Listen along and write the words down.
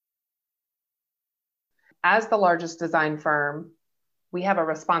as the largest design firm, we have a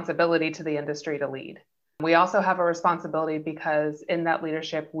responsibility to the industry to lead. We also have a responsibility because in that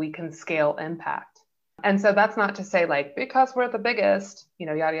leadership, we can scale impact. And so that's not to say like, because we're the biggest,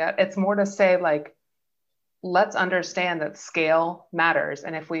 yada, yada. It's more to say like, let's understand that scale matters.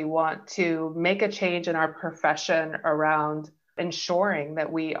 And if we want to make a change in our profession around ensuring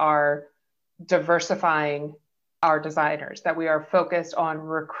that we are diversifying our designers, that we are focused on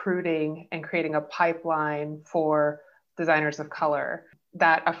recruiting and creating a pipeline for designers of color,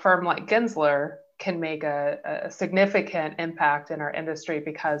 that a firm like Gensler can make a significant impact in our industry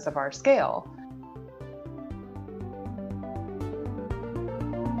because of our scale.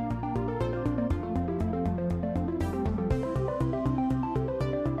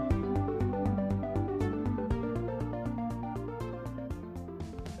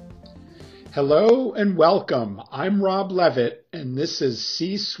 Hello and welcome. I'm Rob Levitt, and this is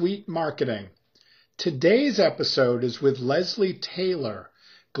C-Suite Marketing. Today's episode is with Leslie Taylor,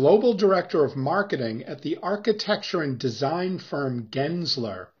 Global Director of Marketing at the architecture and design firm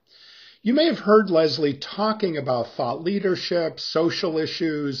Gensler. You may have heard Leslie talking about thought leadership, social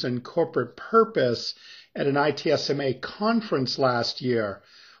issues, and corporate purpose at an ITSMA conference last year.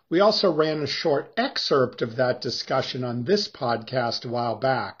 We also ran a short excerpt of that discussion on this podcast a while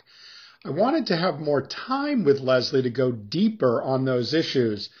back. I wanted to have more time with Leslie to go deeper on those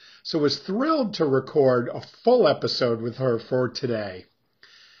issues, so was thrilled to record a full episode with her for today.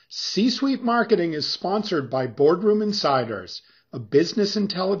 C-Suite Marketing is sponsored by Boardroom Insiders, a business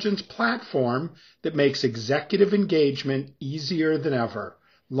intelligence platform that makes executive engagement easier than ever.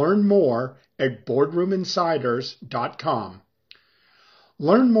 Learn more at boardroominsiders.com.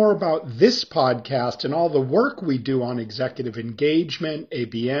 Learn more about this podcast and all the work we do on executive engagement,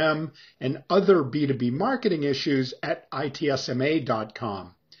 ABM, and other B2B marketing issues at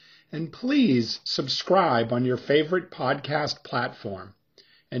itsma.com. And please subscribe on your favorite podcast platform.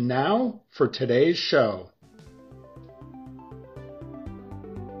 And now for today's show.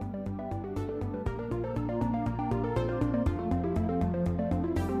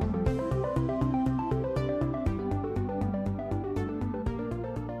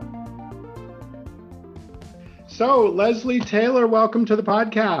 So, Leslie Taylor, welcome to the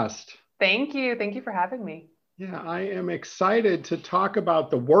podcast. Thank you. Thank you for having me. Yeah, I am excited to talk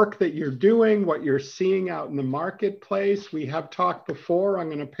about the work that you're doing, what you're seeing out in the marketplace. We have talked before. I'm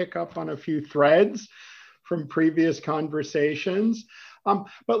going to pick up on a few threads from previous conversations.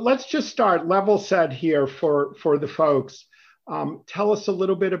 But let's just start level set here for the folks. Tell us a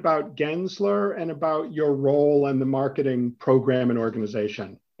little bit about Gensler and about your role and the marketing program and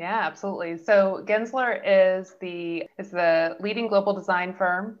organization. Yeah, absolutely. So Gensler is the leading global design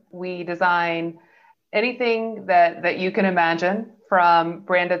firm. We design anything that you can imagine, from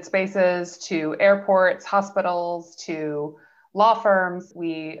branded spaces to airports, hospitals, to law firms.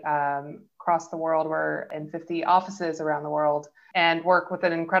 We cross the world. We're in 50 offices around the world and work with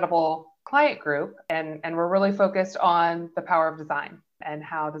an incredible client group. And we're really focused on the power of design and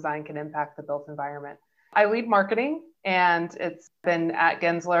how design can impact the built environment. I lead marketing, and it's been at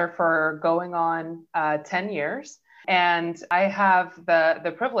Gensler for going on 10 years. And I have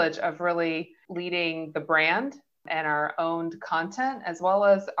the privilege of really leading the brand and our owned content, as well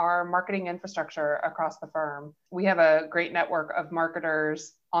as our marketing infrastructure across the firm. We have a great network of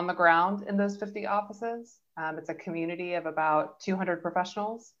marketers on the ground in those 50 offices. It's a community of about 200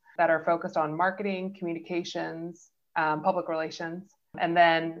 professionals that are focused on marketing, communications, public relations. And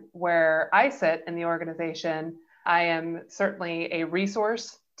then where I sit in the organization, I am certainly a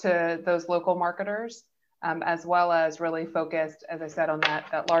resource to those local marketers, as well as really focused, as I said, on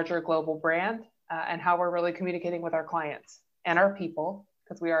that larger global brand and how we're really communicating with our clients and our people,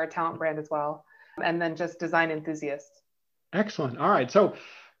 because we are a talent brand as well, and then just design enthusiasts. Excellent. All right. So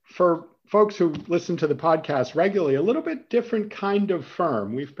for folks who listen to the podcast regularly, a little bit different kind of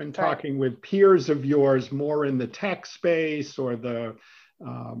firm. We've been talking with peers of yours more in the tech space or the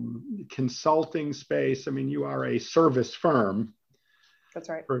consulting space. I mean, you are a service firm. That's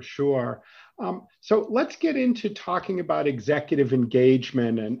right. For sure. So let's get into talking about executive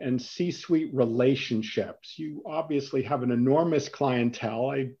engagement and C-suite relationships. You obviously have an enormous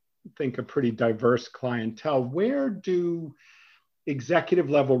clientele. I think a pretty diverse clientele. Where do executive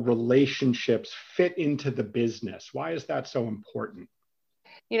level relationships fit into the business? Why is that so important?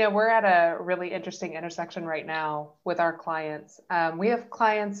 You know, we're at a really interesting intersection right now with our clients. We have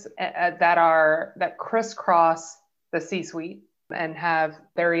clients that crisscross the C-suite and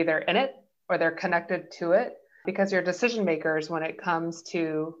they're either in it or they're connected to it, because your decision makers, when it comes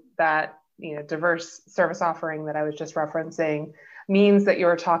to that, diverse service offering that I was just referencing, means that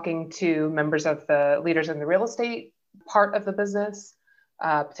you're talking to members of the leaders in the real estate part of the business,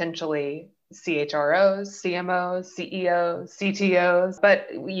 potentially CHROs, CMOs, CEOs, CTOs, but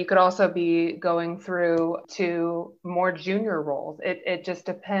you could also be going through to more junior roles. It just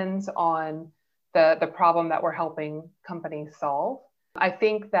depends on the problem that we're helping companies solve. I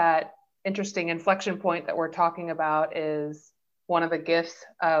think that interesting inflection point that we're talking about is one of the gifts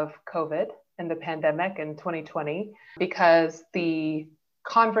of COVID and the pandemic in 2020, because the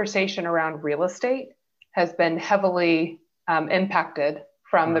conversation around real estate has been heavily impacted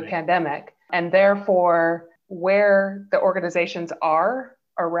from the pandemic. And therefore, where the organizations are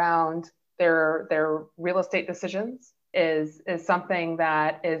around their real estate decisions is something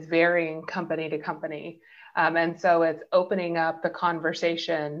that is varying company to company. And so it's opening up the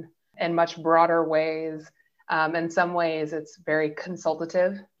conversation in much broader ways. In some ways, it's very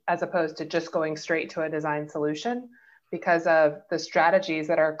consultative as opposed to just going straight to a design solution, because of the strategies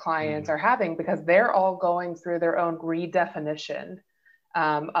that our clients are having, because they're all going through their own redefinition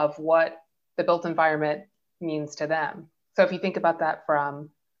of what the built environment means to them. So if you think about that from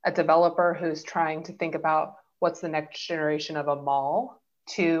a developer who's trying to think about what's the next generation of a mall,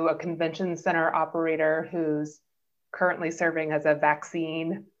 to a convention center operator who's currently serving as a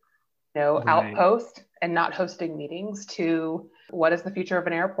vaccine outpost and not hosting meetings, to what is the future of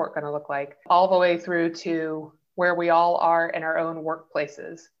an airport going to look like, all the way through to where we all are in our own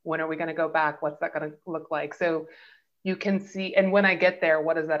workplaces. When are we going to go back? What's that going to look like? So you can see, and when I get there,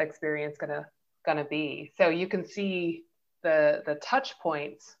 what is that experience going to be? So you can see the touch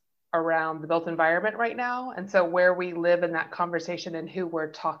points around the built environment right now. And so where we live in that conversation and who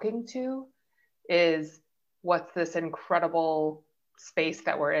we're talking to is what's this incredible space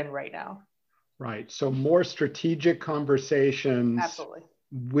that we're in right now. Right. So more strategic conversations. Absolutely.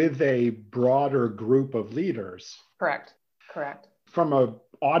 With a broader group of leaders. Correct. From an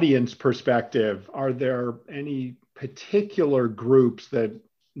audience perspective, are there any particular groups that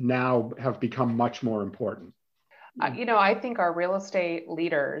now have become much more important? I think our real estate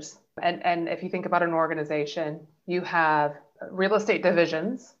leaders, and if you think about an organization, you have real estate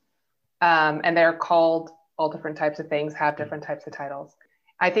divisions, and they're called all different types of things, have different types of titles.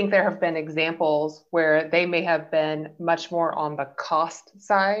 I think there have been examples where they may have been much more on the cost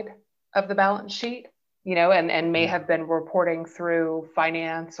side of the balance sheet, and may have been reporting through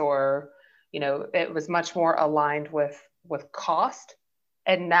finance, or, it was much more aligned with cost.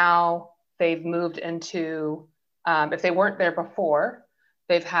 And now they've moved into, if they weren't there before,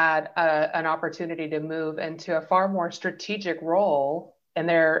 they've had an opportunity to move into a far more strategic role, and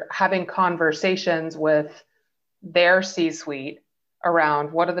they're having conversations with their C-suite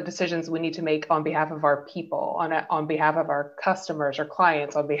around what are the decisions we need to make on behalf of our people, on behalf of our customers or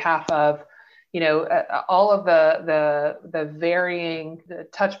clients, on behalf of, all of the varying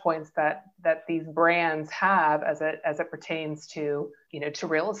touch points that these brands have as it pertains to, to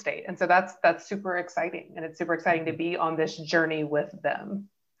real estate. And so that's super exciting. And it's super exciting to be on this journey with them.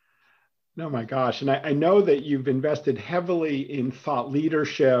 Oh my gosh. And I know that you've invested heavily in thought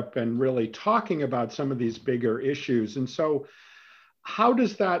leadership and really talking about some of these bigger issues. And so how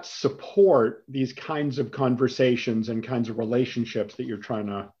does that support these kinds of conversations and kinds of relationships that you're trying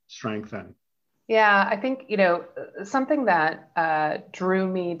to strengthen? Yeah, I think, something that drew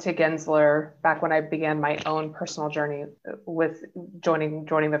me to Gensler back when I began my own personal journey with joining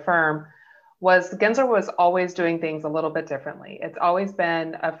the firm was Gensler was always doing things a little bit differently. It's always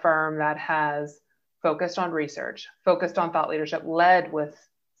been a firm that has focused on research, focused on thought leadership, led with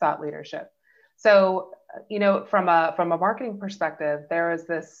thought leadership. So, from a marketing perspective, there is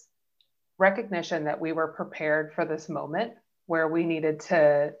this recognition that we were prepared for this moment where we needed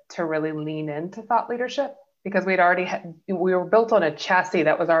to really lean into thought leadership, because we were built on a chassis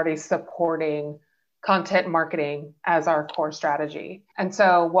that was already supporting content marketing as our core strategy. And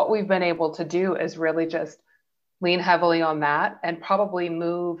so what we've been able to do is really just lean heavily on that and probably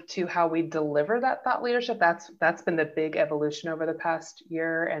move to how we deliver that thought leadership. That's been the big evolution over the past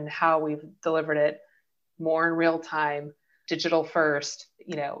year, and how we've delivered it more in real time, digital first,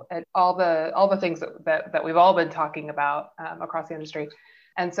 and all the things that we've all been talking about across the industry.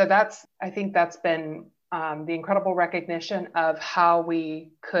 And so I think that's been the incredible recognition of how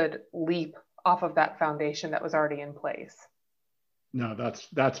we could leap off of that foundation that was already in place. No,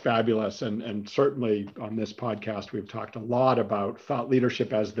 that's fabulous. And certainly on this podcast, we've talked a lot about thought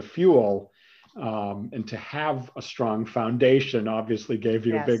leadership as the fuel, and to have a strong foundation obviously gave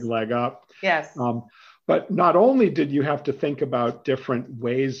you a big leg up. Yes. But not only did you have to think about different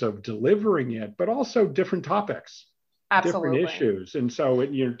ways of delivering it, but also different topics, Absolutely. different issues. And so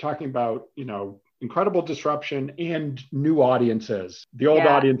you're talking about, incredible disruption and new audiences. The old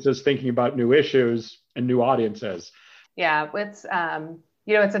Yeah. audiences thinking about new issues and new audiences. Yeah, it's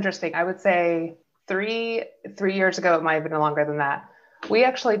it's interesting. I would say three years ago, it might have been longer than that. We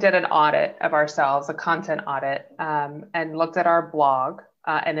actually did an audit of ourselves, a content audit, and looked at our blog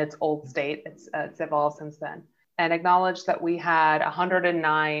in its old state. It's evolved since then, and acknowledged that we had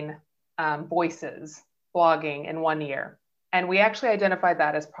 109 voices blogging in 1 year, and we actually identified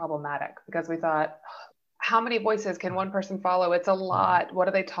that as problematic because we thought, how many voices can one person follow? It's a lot. What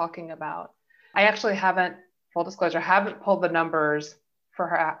are they talking about? I actually haven't, full disclosure, haven't pulled the numbers for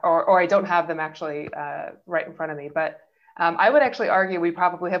her, or I don't have them actually right in front of me. But I would actually argue we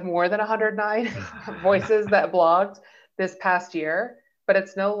probably have more than 109 voices that blogged this past year, but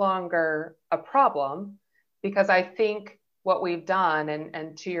it's no longer a problem because I think what we've done,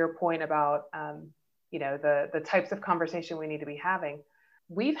 and to your point about the types of conversation we need to be having,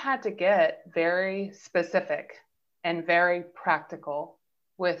 we've had to get very specific and very practical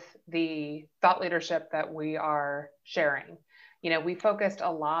with the thought leadership that we are sharing. We focused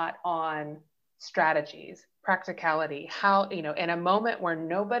a lot on strategies, practicality, how, in a moment where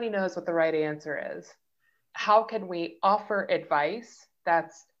nobody knows what the right answer is, how can we offer advice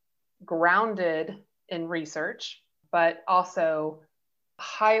that's grounded in research, but also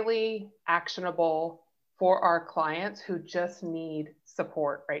highly actionable for our clients who just need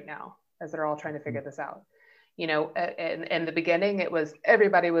support right now as they're all trying to figure this out. In the beginning, it was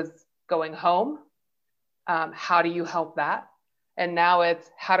everybody was going home. How do you help that? And now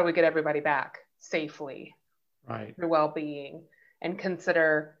it's how do we get everybody back safely, right, through well-being, and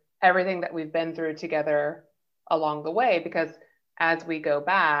consider everything that we've been through together along the way. Because as we go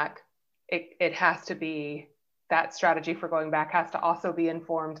back, it has to be, that strategy for going back has to also be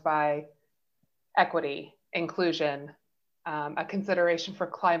informed by equity, inclusion, a consideration for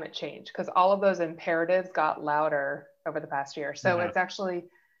climate change, because all of those imperatives got louder over the past year. So It's actually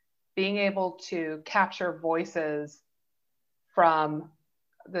being able to capture voices from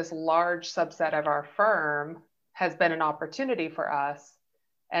this large subset of our firm has been an opportunity for us.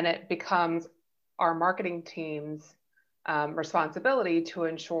 And it becomes our marketing team's responsibility to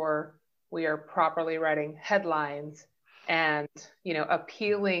ensure we are properly writing headlines and,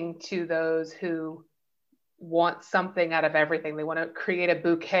 appealing to those who want something out of everything. They want to create a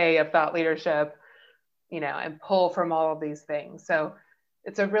bouquet of thought leadership, and pull from all of these things. So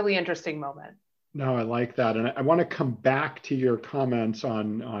it's a really interesting moment. No, I like that. And I want to come back to your comments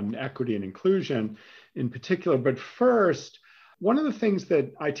on equity and inclusion in particular. But first, one of the things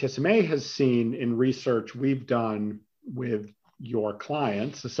that ITSMA has seen in research we've done with your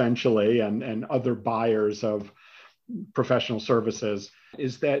clients, essentially, and other buyers of professional services,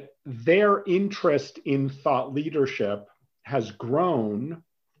 is that their interest in thought leadership has grown,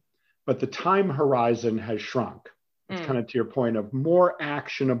 but the time horizon has shrunk. It's kind of to your point of more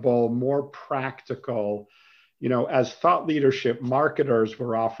actionable, more practical. As thought leadership marketers,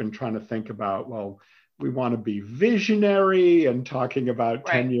 we're often trying to think about, well, we want to be visionary and talking about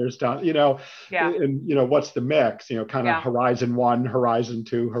 10 years down, and what's the mix, kind of horizon 1, horizon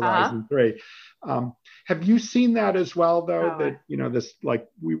 2, horizon 3. Have you seen that as well, though, that, this, like,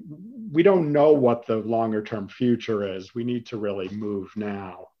 we don't know what the longer term future is. We need to really move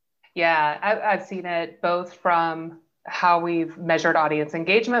now. Yeah, I've seen it both from how we've measured audience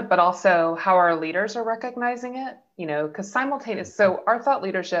engagement, but also how our leaders are recognizing it, because so our thought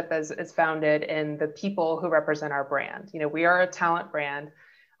leadership is founded in the people who represent our brand. We are a talent brand.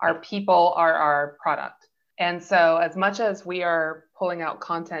 Our people are our product. And so as much as we are pulling out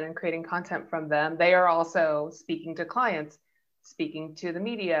content and creating content from them, they are also speaking to clients, speaking to the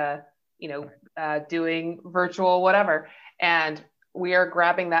media, doing virtual, whatever. And we are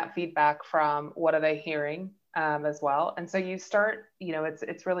grabbing that feedback from what are they hearing as well. And so you start,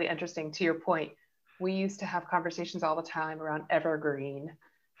 it's really interesting. To your point, we used to have conversations all the time around evergreen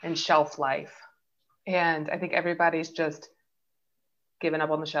and shelf life. And I think everybody's just given up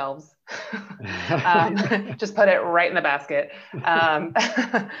on the shelves. Just put it right in the basket. And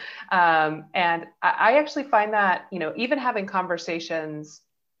I actually find that, even having conversations,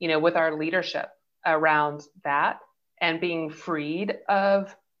 with our leadership around that, and being freed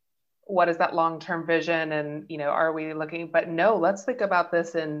of what is that long-term vision, and are we looking, but no, let's think about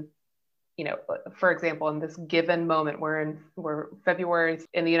this in, for example, in this given moment, we're February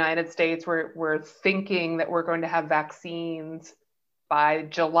in the United States, we're thinking that we're going to have vaccines by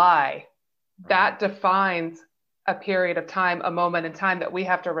July. That defines a period of time, a moment in time that we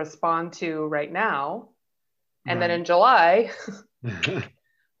have to respond to right now. And then in July, we're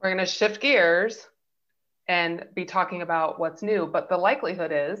going to shift gears and be talking about what's new. But the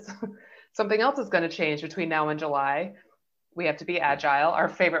likelihood is something else is going to change between now and July. We have to be agile, our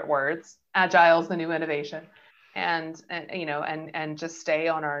favorite words. Agile is the new innovation. And just stay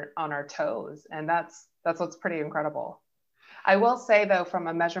on our toes. And that's what's pretty incredible. I will say, though, from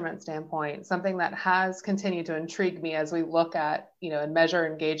a measurement standpoint, something that has continued to intrigue me as we look at, and measure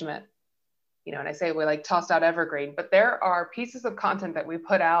engagement, and I say we like tossed out evergreen, but there are pieces of content that we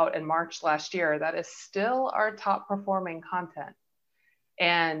put out in March last year that is still our top performing content.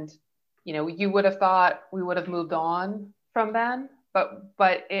 And, you would have thought we would have moved on from then,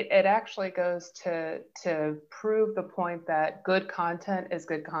 but it actually goes to prove the point that good content is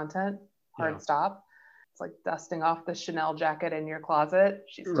good content, hard stop. It's like dusting off the Chanel jacket in your closet.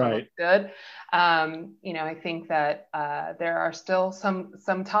 She still looks good. I think that there are still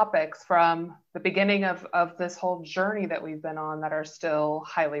some topics from the beginning of this whole journey that we've been on that are still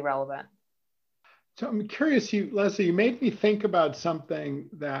highly relevant. So I'm curious, Leslie, you made me think about something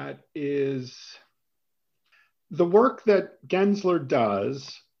that is the work that Gensler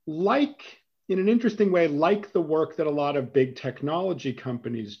does, like in an interesting way, like the work that a lot of big technology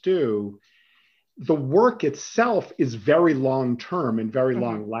companies do. The work itself is very long-term and very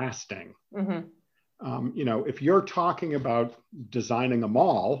long-lasting. If you're talking about designing a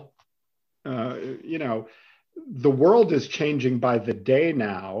mall, the world is changing by the day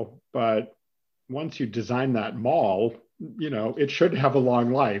now, but once you design that mall, it should have a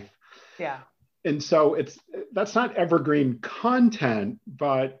long life. Yeah. And so that's not evergreen content,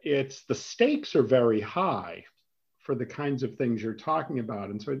 but the stakes are very high for the kinds of things you're talking about.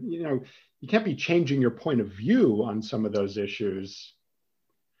 And so, you can't be changing your point of view on some of those issues.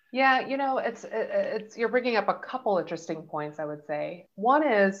 Yeah, it's you're bringing up a couple interesting points, I would say. One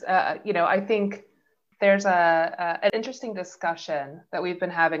is, I think there's an interesting discussion that we've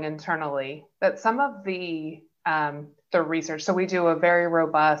been having internally that some of the research. So we do a very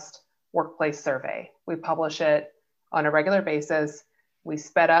robust workplace survey. We publish it on a regular basis. We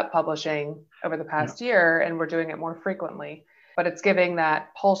sped up publishing over the past year, and we're doing it more frequently. But it's giving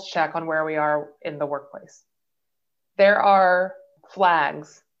that pulse check on where we are in the workplace. There are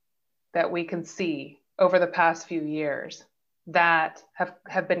flags that we can see over the past few years that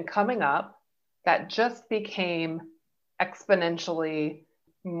have been coming up that just became exponentially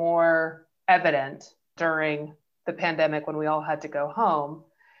more evident during the pandemic when we all had to go home.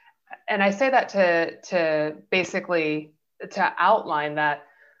 And I say that to basically to outline that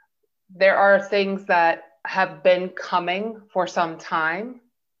there are things that have been coming for some time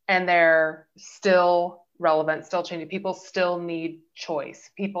and they're still relevant, still changing. People still need choice.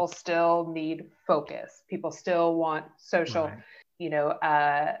 People still need focus. People still want social,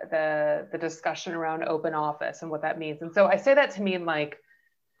 the discussion around open office and what that means. And so I say that to mean like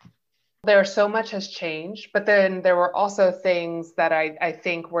so much has changed, but then there were also things that I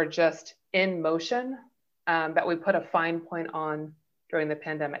think were just in motion that we put a fine point on during the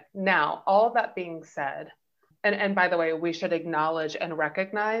pandemic. Now, all of that being said, and by the way, we should acknowledge and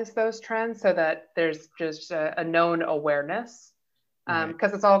recognize those trends so that there's just a known awareness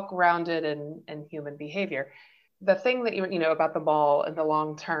because it's all grounded in human behavior. The thing that about the mall and the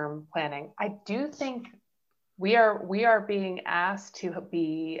long-term planning, I do think we are being asked to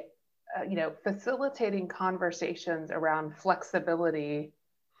be facilitating conversations around flexibility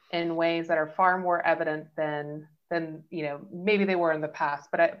in ways that are far more evident than maybe they were in the past.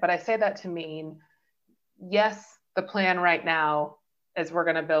 But I say that to mean, yes, the plan right now is we're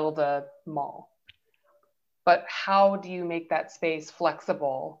going to build a mall, but how do you make that space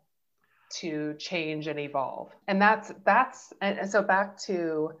flexible to change and evolve? And and so back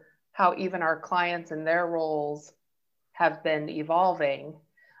to how even our clients and their roles have been evolving.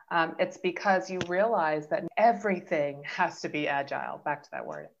 It's because you realize that everything has to be agile, back to that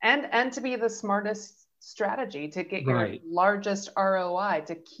word, and to be the smartest strategy to get your largest ROI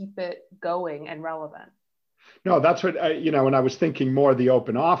to keep it going and relevant. No, that's what, when I was thinking more the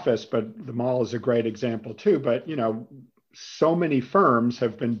open office, but the mall is a great example too. But, so many firms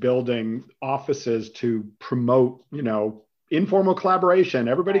have been building offices to promote, informal collaboration,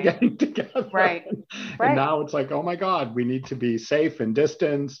 everybody getting together. Right. And now it's like, oh my God, we need to be safe and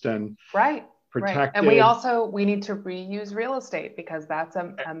distanced and protected. And we need to reuse real estate because that's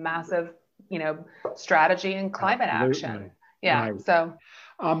a massive, strategy in climate action. Yeah. Right.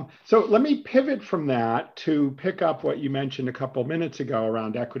 So let me pivot from that to pick up what you mentioned a couple of minutes ago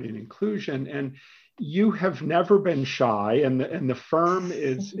around equity and inclusion. And you have never been shy, and the firm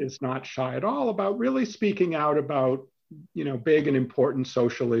is not shy at all about really speaking out about big and important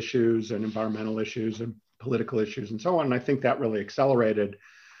social issues and environmental issues and political issues and so on. And I think that really accelerated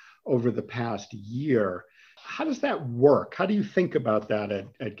over the past year. How does that work? How do you think about that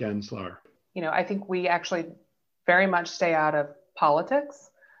at Gensler? I think we actually very much stay out of politics.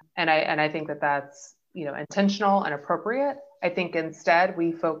 And I think that that's, intentional and appropriate. I think instead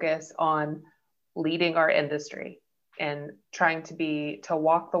we focus on leading our industry and trying to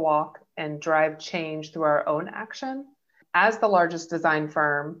walk the walk and drive change through our own action. As the largest design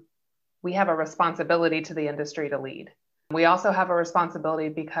firm, we have a responsibility to the industry to lead. We also have a responsibility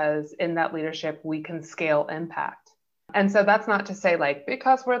because in that leadership, we can scale impact. And so that's not to say like,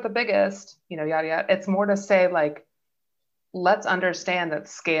 because we're the biggest, yada, yada. It's more to say like, let's understand that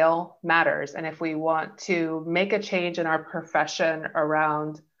scale matters. And if we want to make a change in our profession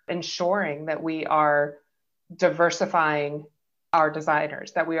around ensuring that we are diversifying our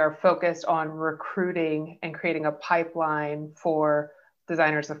designers, that we are focused on recruiting and creating a pipeline for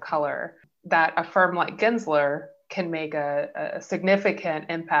designers of color, that a firm like Gensler can make a significant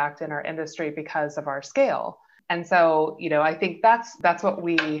impact in our industry because of our scale. And so, I think that's what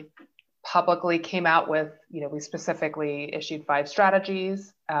we publicly came out with. We specifically issued 5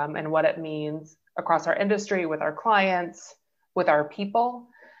 strategies and what it means across our industry, with our clients, with our people.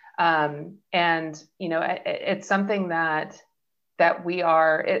 It's something that we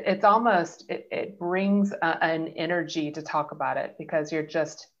are, it's almost, it brings an energy to talk about it because you're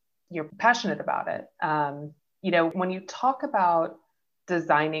passionate about it. When you talk about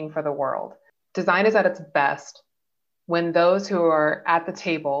designing for the world, design is at its best when those who are at the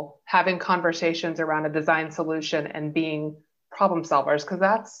table having conversations around a design solution and being problem solvers, because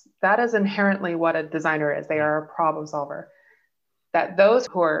that is inherently what a designer is. They are a problem solver. That those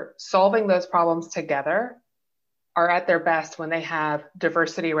who are solving those problems together are at their best when they have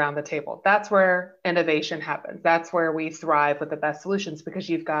diversity around the table. That's where innovation happens. That's where we thrive with the best solutions, because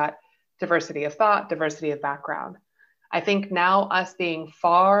you've got diversity of thought, diversity of background. I think now us being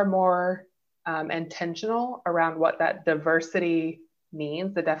far more intentional around what that diversity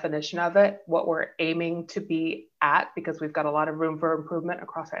means, the definition of it, what we're aiming to be at, because we've got a lot of room for improvement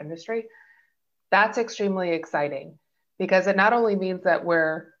across our industry. That's extremely exciting, because it not only means that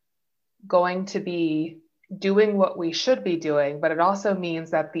we're going to be doing what we should be doing, but it also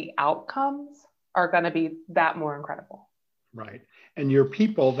means that the outcomes are going to be that more incredible. Right. And your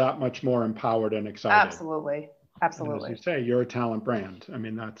people that much more empowered and excited. Absolutely. Absolutely. And as you say, you're a talent brand. I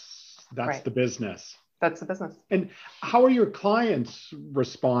mean, that's right. The business. That's the business. And how are your clients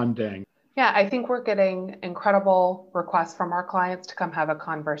responding? Yeah, I think we're getting incredible requests from our clients to come have a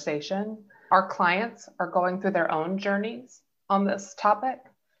conversation. Our clients are going through their own journeys on this topic.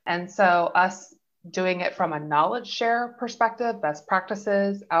 And so us doing it from a knowledge share perspective, best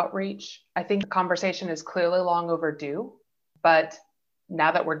practices, outreach, I think the conversation is clearly long overdue. But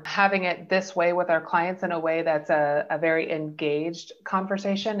now that we're having it this way with our clients in a way that's a very engaged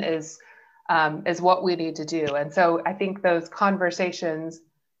conversation is what we need to do. And so I think those conversations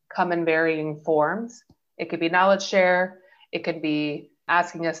come in varying forms. It could be knowledge share. It could be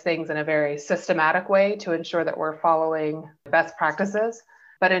asking us things in a very systematic way to ensure that we're following best practices.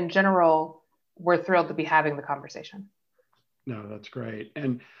 But in general, we're thrilled to be having the conversation. No, that's great.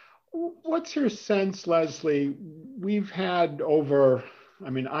 And what's your sense, Leslie? We've had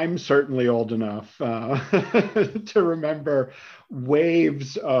I'm certainly old enough to remember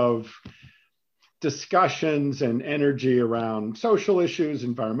waves of discussions and energy around social issues,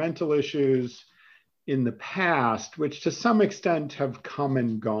 environmental issues in the past, which to some extent have come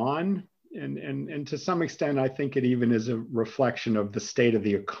and gone. And to some extent, I think it even is a reflection of the state of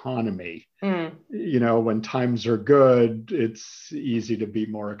the economy. When times are good, it's easy to be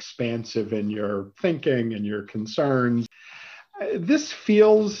more expansive in your thinking and your concerns. This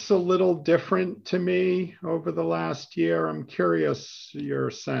feels a little different to me over the last year. I'm curious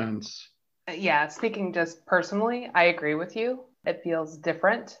your sense. Yeah, speaking just personally, I agree with you. It feels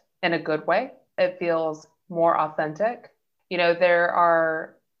different in a good way. It feels more authentic. There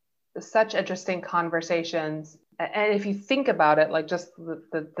are such interesting conversations. And if you think about it, like just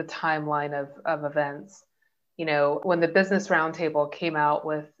the timeline of events, when the Business Roundtable came out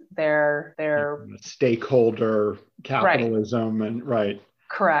with their stakeholder capitalism, right. And right.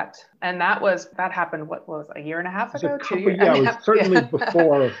 Correct. And that happened, what was a year and a half ago? 2 years? Yeah, it was certainly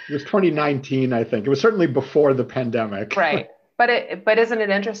before, it was 2019, I think. It was certainly before the pandemic. Right. But isn't it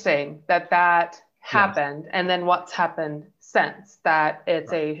interesting that happened, yes. And then what's happened since, that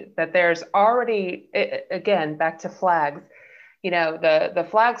there's already, again, back to flags, the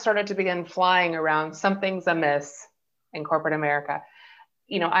flag started to begin flying around something's amiss in corporate America.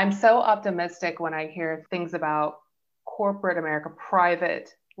 I'm so optimistic when I hear things about corporate America, private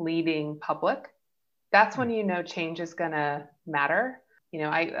leading public. That's when change is going to matter.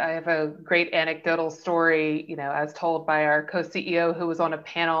 I have a great anecdotal story, as told by our co-CEO who was on a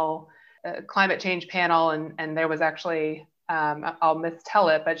panel a climate change panel, and there was actually, I'll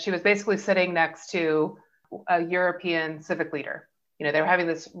mistell it, but she was basically sitting next to a European civic leader. They were having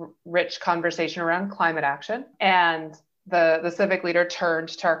this rich conversation around climate action, and the civic leader turned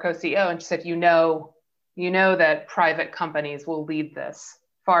to our co-CEO and she said, you know that private companies will lead this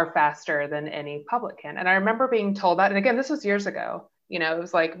far faster than any public can. And I remember being told that, and again, this was years ago, it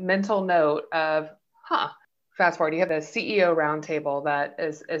was like mental note of, fast forward, you have the CEO roundtable that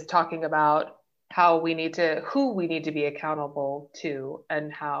is talking about who we need to be accountable to,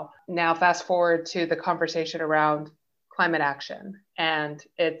 and how now fast forward to the conversation around climate action. And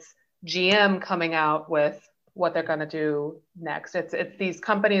it's GM coming out with what they're going to do next. It's these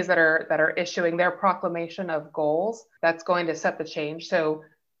companies that are issuing their proclamation of goals that's going to set the change. So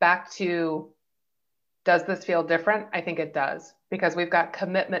back to, does this feel different? I think it does, because we've got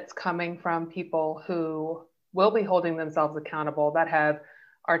commitments coming from people who will be holding themselves accountable, that have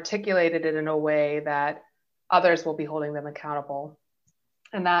articulated it in a way that others will be holding them accountable.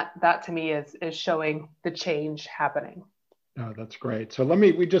 And that to me is showing the change happening. Oh, that's great. So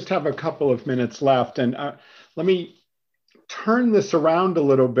we just have a couple of minutes left, and let me turn this around a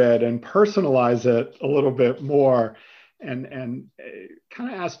little bit and personalize it a little bit more, and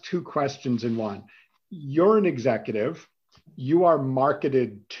kind of ask two questions in one. You're an executive. You are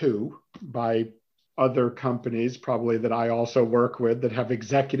marketed to by other companies, probably that I also work with, that have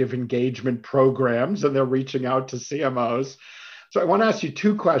executive engagement programs, and they're reaching out to CMOs. So I want to ask you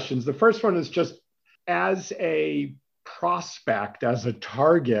two questions. The first one is just, as a prospect, as a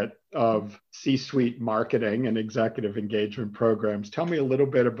target of C-suite marketing and executive engagement programs, tell me a little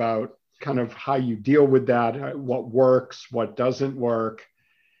bit about kind of how you deal with that, what works, what doesn't work.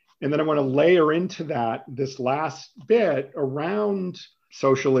 And then I want to layer into that this last bit around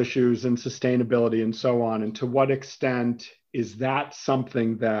social issues and sustainability and so on. And to what extent is that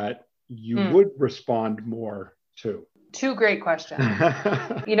something that you would respond more to? Two great questions.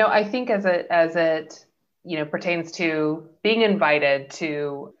 I think as it pertains to being invited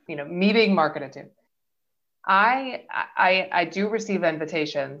to, me being marketed to, I do receive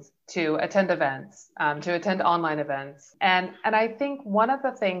invitations to attend events, to attend online events. And I think one of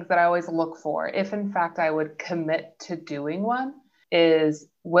the things that I always look for, if in fact I would commit to doing one, is,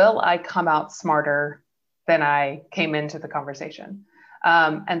 will I come out smarter than I came into the conversation?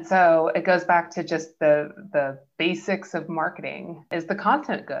 And so it goes back to just the basics of marketing. Is the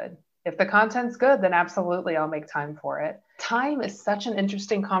content good? If the content's good, then absolutely I'll make time for it. Time is such an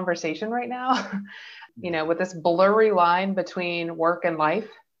interesting conversation right now, with this blurry line between work and life.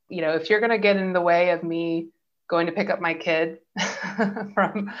 If you're going to get in the way of me going to pick up my kid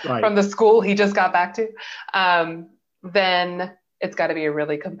from the school he just got back to, then it's got to be a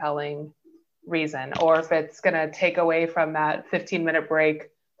really compelling reason. Or if it's going to take away from that 15-minute break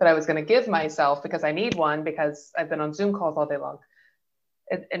that I was going to give myself because I need one because I've been on Zoom calls all day long,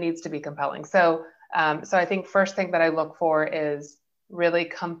 it needs to be compelling. So I think first thing that I look for is really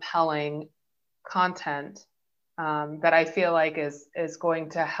compelling content that I feel like is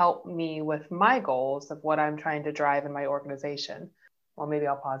going to help me with my goals of what I'm trying to drive in my organization. Well, maybe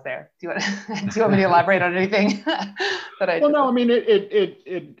I'll pause there. Do you want me to elaborate on anything that I? Well, no. I mean,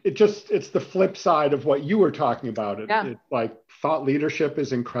 it's the flip side of what you were talking about. It's like thought leadership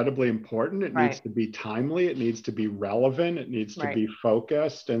is incredibly important. It needs to be timely. It needs to be relevant. It needs to be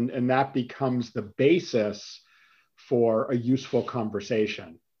focused, and that becomes the basis for a useful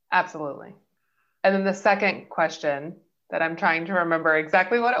conversation. Absolutely. And then the second question that I'm trying to remember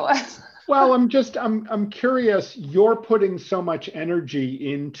exactly what it was. Well, I'm curious, you're putting so much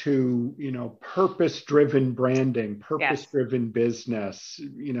energy into, purpose-driven branding, purpose-driven business,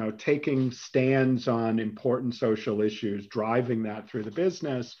 taking stands on important social issues, driving that through the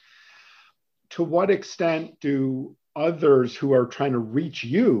business. To what extent do others who are trying to reach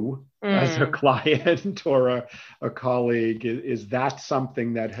you as a client or a colleague, is that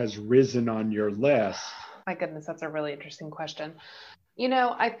something that has risen on your list? My goodness, that's a really interesting question.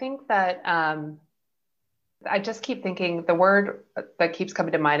 I think that I just keep thinking the word that keeps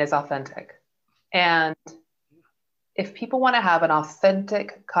coming to mind is authentic. And if people want to have an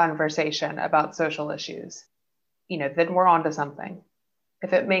authentic conversation about social issues, then we're onto something.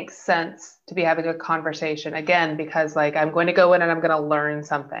 If it makes sense to be having a conversation, again, because I'm going to go in and I'm going to learn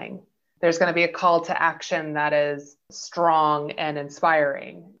something. There's going to be a call to action that is strong and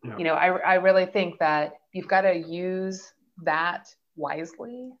inspiring. Yeah. I really think that you've got to use that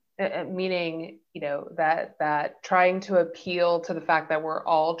wisely, meaning, that trying to appeal to the fact that we're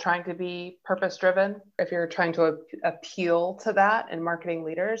all trying to be purpose driven. If you're trying to appeal to that in marketing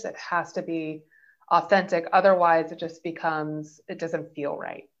leaders, it has to be authentic. Otherwise it doesn't feel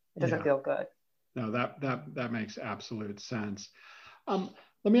right. It doesn't feel good. No, that makes absolute sense. Let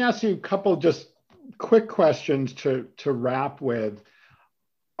me ask you a couple just quick questions to wrap with.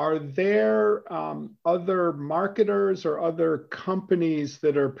 Are there other marketers or other companies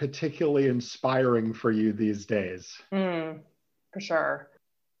that are particularly inspiring for you these days? For sure.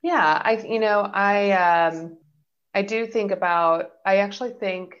 Yeah, I do think about, I actually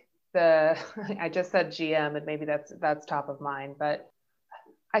think I just said GM and maybe that's top of mind, but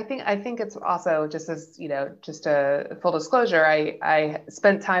I think it's also just as, just a full disclosure, I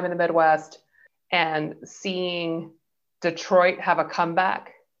spent time in the Midwest, and seeing Detroit have a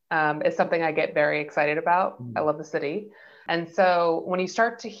comeback is something I get very excited about. I love the city. And so when you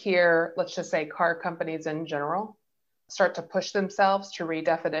start to hear, let's just say, car companies in general start to push themselves to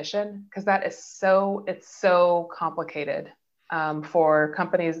redefinition, because it's so complicated for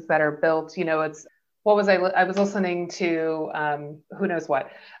companies that are built, I was listening to who knows what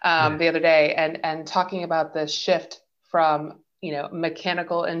the other day, and talking about the shift from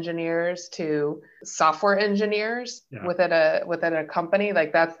mechanical engineers to software engineers within a company.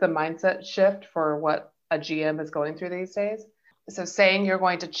 Like, that's the mindset shift for what a GM is going through these days. So saying you're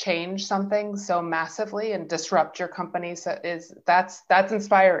going to change something so massively and disrupt your company that's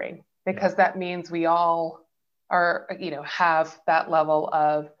inspiring, because that means we all are, have that level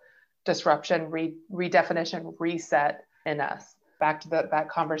of disruption, redefinition, reset in us. Back to that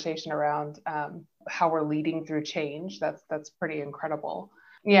conversation around how we're leading through change. That's pretty incredible.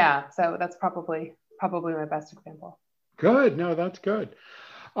 Yeah, so that's probably my best example. Good. No, that's good.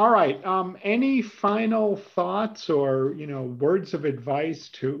 All right. Any final thoughts or words of advice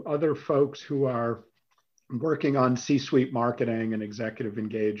to other folks who are working on C-suite marketing and executive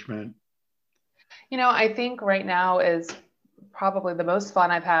engagement? I think right now is probably the most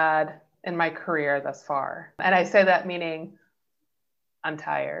fun I've had in my career thus far, and I say that meaning I'm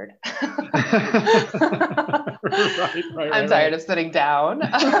tired. I'm tired of sitting down.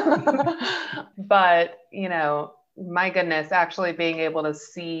 But, my goodness, actually being able to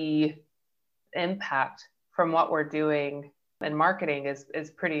see impact from what we're doing in marketing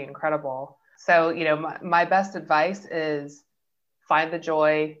is pretty incredible. So, my best advice is find the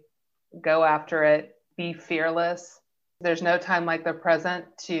joy, go after it, be fearless. There's no time like the present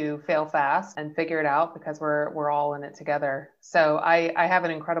to fail fast and figure it out, because we're all in it together. So I have an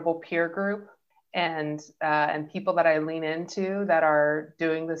incredible peer group and people that I lean into that are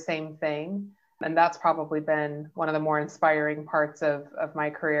doing the same thing. And that's probably been one of the more inspiring parts of my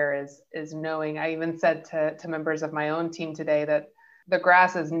career is knowing. I even said to members of my own team today that the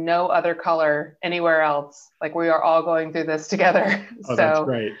grass is no other color anywhere else. Like, we are all going through this together. Oh, that's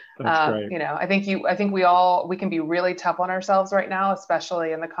great. That's great. I think we can be really tough on ourselves right now,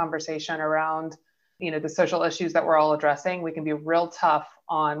 especially in the conversation around, the social issues that we're all addressing. We can be real tough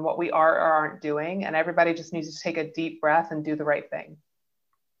on what we are or aren't doing, and everybody just needs to take a deep breath and do the right thing.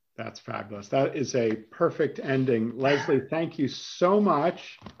 That's fabulous. That is a perfect ending. Leslie, thank you so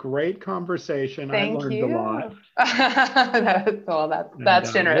much. Great conversation. Thank I learned you. a lot.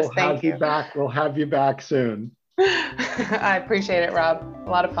 That's generous. Thank you. We'll have you back soon. I appreciate it, Rob. A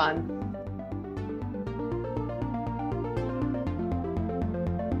lot of fun.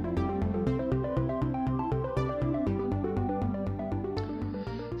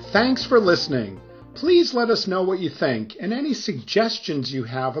 Thanks for listening. Please let us know what you think and any suggestions you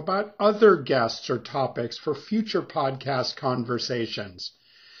have about other guests or topics for future podcast conversations.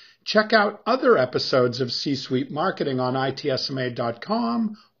 Check out other episodes of C-Suite Marketing on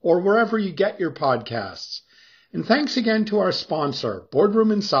itsma.com or wherever you get your podcasts. And thanks again to our sponsor,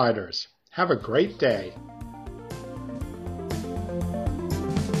 Boardroom Insiders. Have a great day.